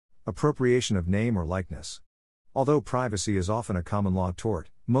Appropriation of name or likeness. Although privacy is often a common law tort,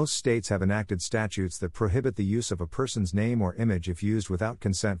 most states have enacted statutes that prohibit the use of a person's name or image if used without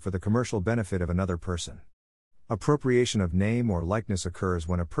consent for the commercial benefit of another person. Appropriation of name or likeness occurs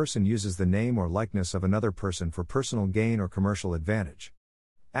when a person uses the name or likeness of another person for personal gain or commercial advantage.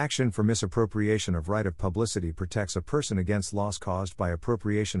 Action for misappropriation of right of publicity protects a person against loss caused by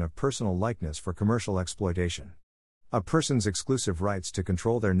appropriation of personal likeness for commercial exploitation. A person's exclusive rights to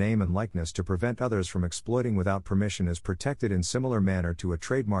control their name and likeness to prevent others from exploiting without permission is protected in similar manner to a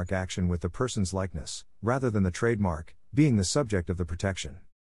trademark action with the person's likeness, rather than the trademark, being the subject of the protection.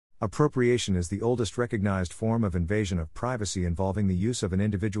 Appropriation is the oldest recognized form of invasion of privacy involving the use of an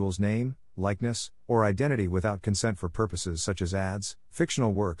individual's name, likeness, or identity without consent for purposes such as ads,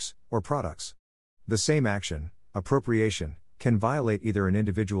 fictional works, or products. The same action, appropriation, can violate either an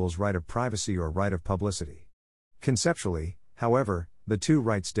individual's right of privacy or right of publicity. Conceptually, however, the two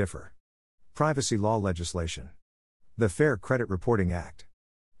rights differ. Privacy law legislation. The Fair Credit Reporting Act.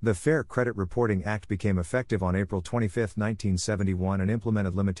 The Fair Credit Reporting Act became effective on April 25, 1971 and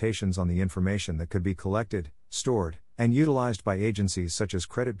implemented limitations on the information that could be collected, stored, and utilized by agencies such as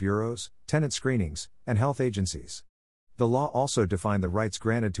credit bureaus, tenant screenings, and health agencies. The law also defined the rights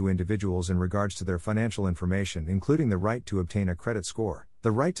granted to individuals in regards to their financial information, including the right to obtain a credit score,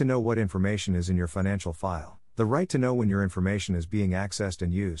 the right to know what information is in your financial file, the right to know when your information is being accessed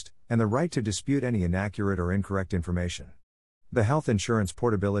and used, and the right to dispute any inaccurate or incorrect information. The Health Insurance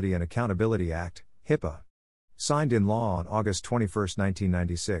Portability and Accountability Act, HIPAA. Signed in law on August 21,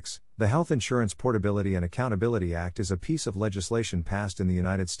 1996, the Health Insurance Portability and Accountability Act is a piece of legislation passed in the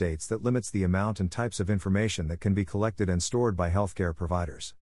United States that limits the amount and types of information that can be collected and stored by healthcare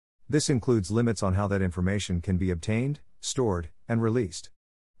providers. This includes limits on how that information can be obtained, stored, and released.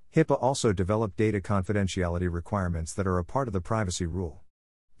 HIPAA also developed data confidentiality requirements that are a part of the privacy rule.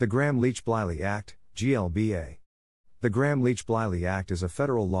 The Gramm-Leach-Bliley Act, GLBA. The Gramm-Leach-Bliley Act is a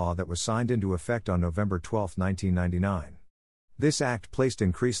federal law that was signed into effect on November 12, 1999. This act placed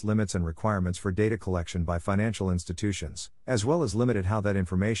increased limits and requirements for data collection by financial institutions, as well as limited how that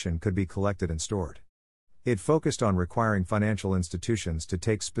information could be collected and stored. It focused on requiring financial institutions to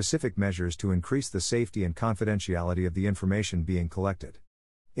take specific measures to increase the safety and confidentiality of the information being collected.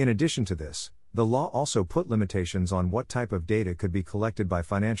 In addition to this, the law also put limitations on what type of data could be collected by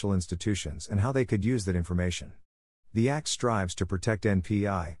financial institutions and how they could use that information. The Act strives to protect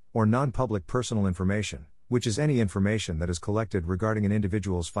NPI, or non-public personal information, which is any information that is collected regarding an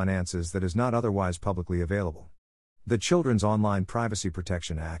individual's finances that is not otherwise publicly available. The Children's Online Privacy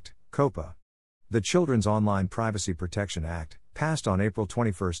Protection Act, COPPA. The Children's Online Privacy Protection Act, passed on April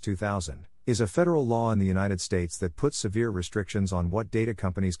 21, 2000, is a federal law in the United States that puts severe restrictions on what data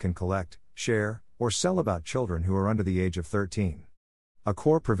companies can collect, share, or sell about children who are under the age of 13. A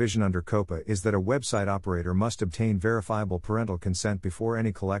core provision under COPPA is that a website operator must obtain verifiable parental consent before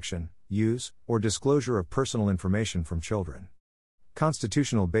any collection, use, or disclosure of personal information from children.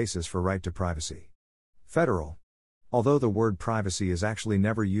 Constitutional basis for right to privacy. Federal. Although the word privacy is actually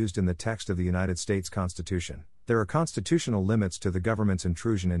never used in the text of the United States Constitution, there are constitutional limits to the government's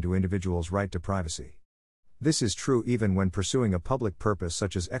intrusion into individuals' right to privacy. This is true even when pursuing a public purpose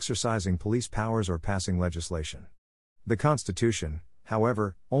such as exercising police powers or passing legislation. The Constitution,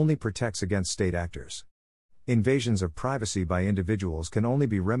 however, only protects against state actors. Invasions of privacy by individuals can only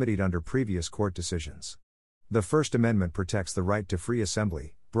be remedied under previous court decisions. The First Amendment protects the right to free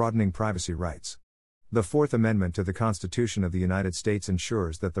assembly, broadening privacy rights. The Fourth Amendment to the Constitution of the United States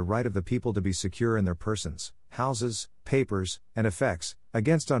ensures that the right of the people to be secure in their persons, houses, papers, and effects,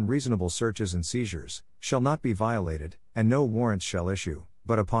 against unreasonable searches and seizures, shall not be violated, and no warrants shall issue,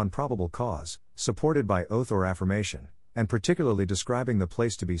 but upon probable cause, supported by oath or affirmation, and particularly describing the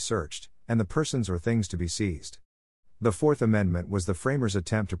place to be searched, and the persons or things to be seized. The Fourth Amendment was the framers'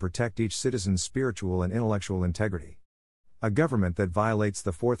 attempt to protect each citizen's spiritual and intellectual integrity. A government that violates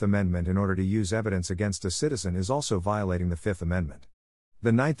the Fourth Amendment in order to use evidence against a citizen is also violating the Fifth Amendment.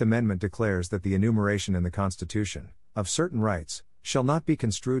 The Ninth Amendment declares that the enumeration in the Constitution, of certain rights, shall not be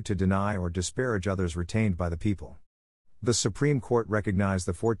construed to deny or disparage others retained by the people. The Supreme Court recognized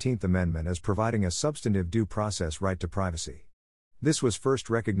the 14th Amendment as providing a substantive due process right to privacy. This was first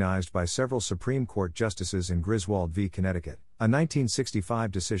recognized by several Supreme Court justices in Griswold v. Connecticut, a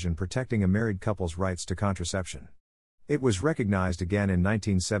 1965 decision protecting a married couple's rights to contraception. It was recognized again in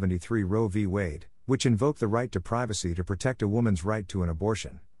 1973 Roe v. Wade, which invoked the right to privacy to protect a woman's right to an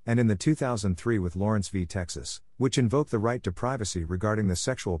abortion, and in the 2003 with Lawrence v. Texas, which invoked the right to privacy regarding the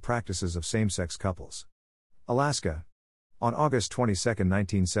sexual practices of same-sex couples. Alaska. On August 22,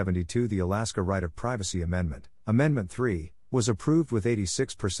 1972, the Alaska Right of Privacy Amendment, Amendment 3, was approved with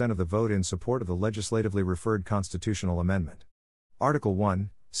 86% of the vote in support of the legislatively referred constitutional amendment. Article 1,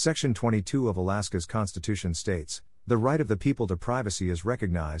 Section 22 of Alaska's Constitution states, "The right of the people to privacy is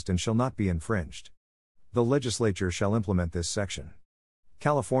recognized and shall not be infringed." The legislature shall implement this section.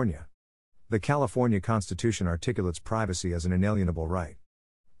 California. The California Constitution articulates privacy as an inalienable right.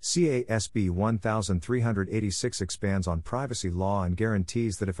 CASB 1386 expands on privacy law and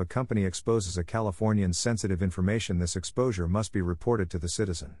guarantees that if a company exposes a Californian's sensitive information, this exposure must be reported to the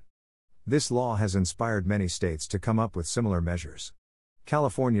citizen. This law has inspired many states to come up with similar measures.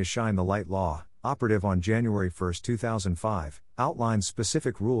 California's Shine the Light Law, operative on January 1, 2005, outlines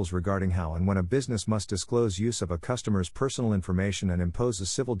specific rules regarding how and when a business must disclose use of a customer's personal information and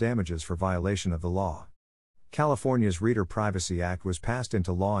imposes civil damages for violation of the law. California's Reader Privacy Act was passed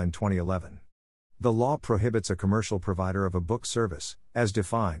into law in 2011. The law prohibits a commercial provider of a book service, as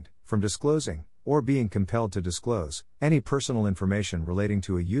defined, from disclosing, or being compelled to disclose, any personal information relating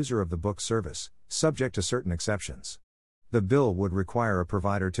to a user of the book service, subject to certain exceptions. The bill would require a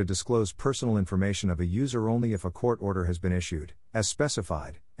provider to disclose personal information of a user only if a court order has been issued, as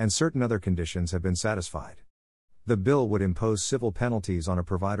specified, and certain other conditions have been satisfied. The bill would impose civil penalties on a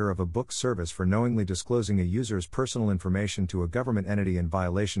provider of a book service for knowingly disclosing a user's personal information to a government entity in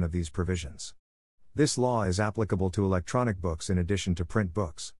violation of these provisions. This law is applicable to electronic books in addition to print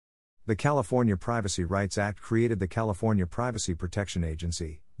books. The California Privacy Rights Act created the California Privacy Protection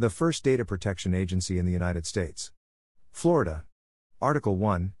Agency, the first data protection agency in the United States. Florida. Article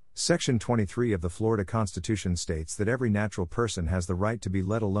 1, Section 23 of the Florida Constitution states that every natural person has the right to be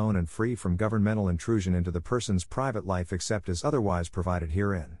let alone and free from governmental intrusion into the person's private life except as otherwise provided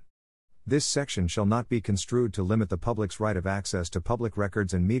herein. This section shall not be construed to limit the public's right of access to public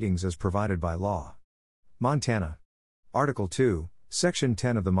records and meetings as provided by law. Montana. Article 2, Section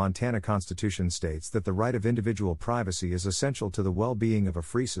 10 of the Montana Constitution states that the right of individual privacy is essential to the well-being of a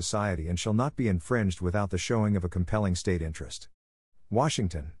free society and shall not be infringed without the showing of a compelling state interest.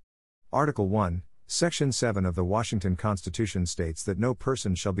 Washington. Article 1, Section 7 of the Washington Constitution states that no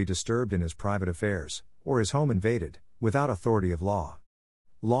person shall be disturbed in his private affairs, or his home invaded, without authority of law.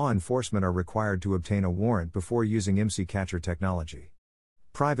 Law enforcement are required to obtain a warrant before using IMSI catcher technology.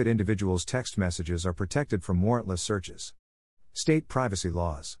 Private individuals' text messages are protected from warrantless searches. State privacy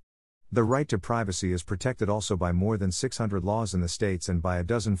laws. The right to privacy is protected also by more than 600 laws in the states and by a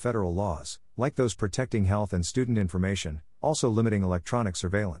dozen federal laws, like those protecting health and student information, also limiting electronic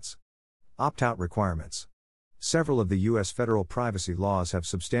surveillance. Opt-out requirements. Several of the U.S. federal privacy laws have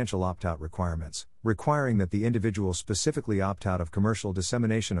substantial opt-out requirements, requiring that the individual specifically opt out of commercial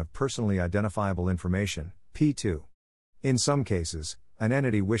dissemination of personally identifiable information, P2. In some cases, an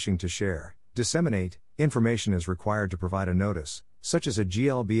entity wishing to share, disseminate, information is required to provide a notice, such as a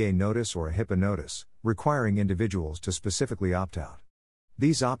GLBA notice or a HIPAA notice, requiring individuals to specifically opt out.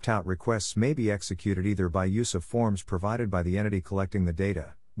 These opt-out requests may be executed either by use of forms provided by the entity collecting the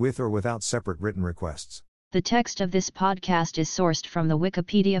data, with or without separate written requests. The text of this podcast is sourced from the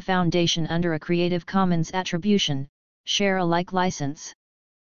Wikipedia Foundation under a Creative Commons Attribution, Share Alike license.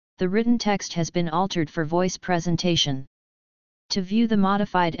 The written text has been altered for voice presentation. To view the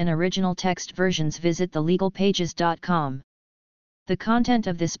modified and original text versions, visit thelegalpages.com. The content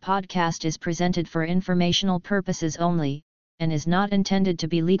of this podcast is presented for informational purposes only, and is not intended to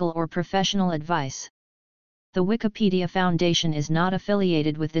be legal or professional advice. The Wikipedia Foundation is not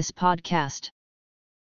affiliated with this podcast.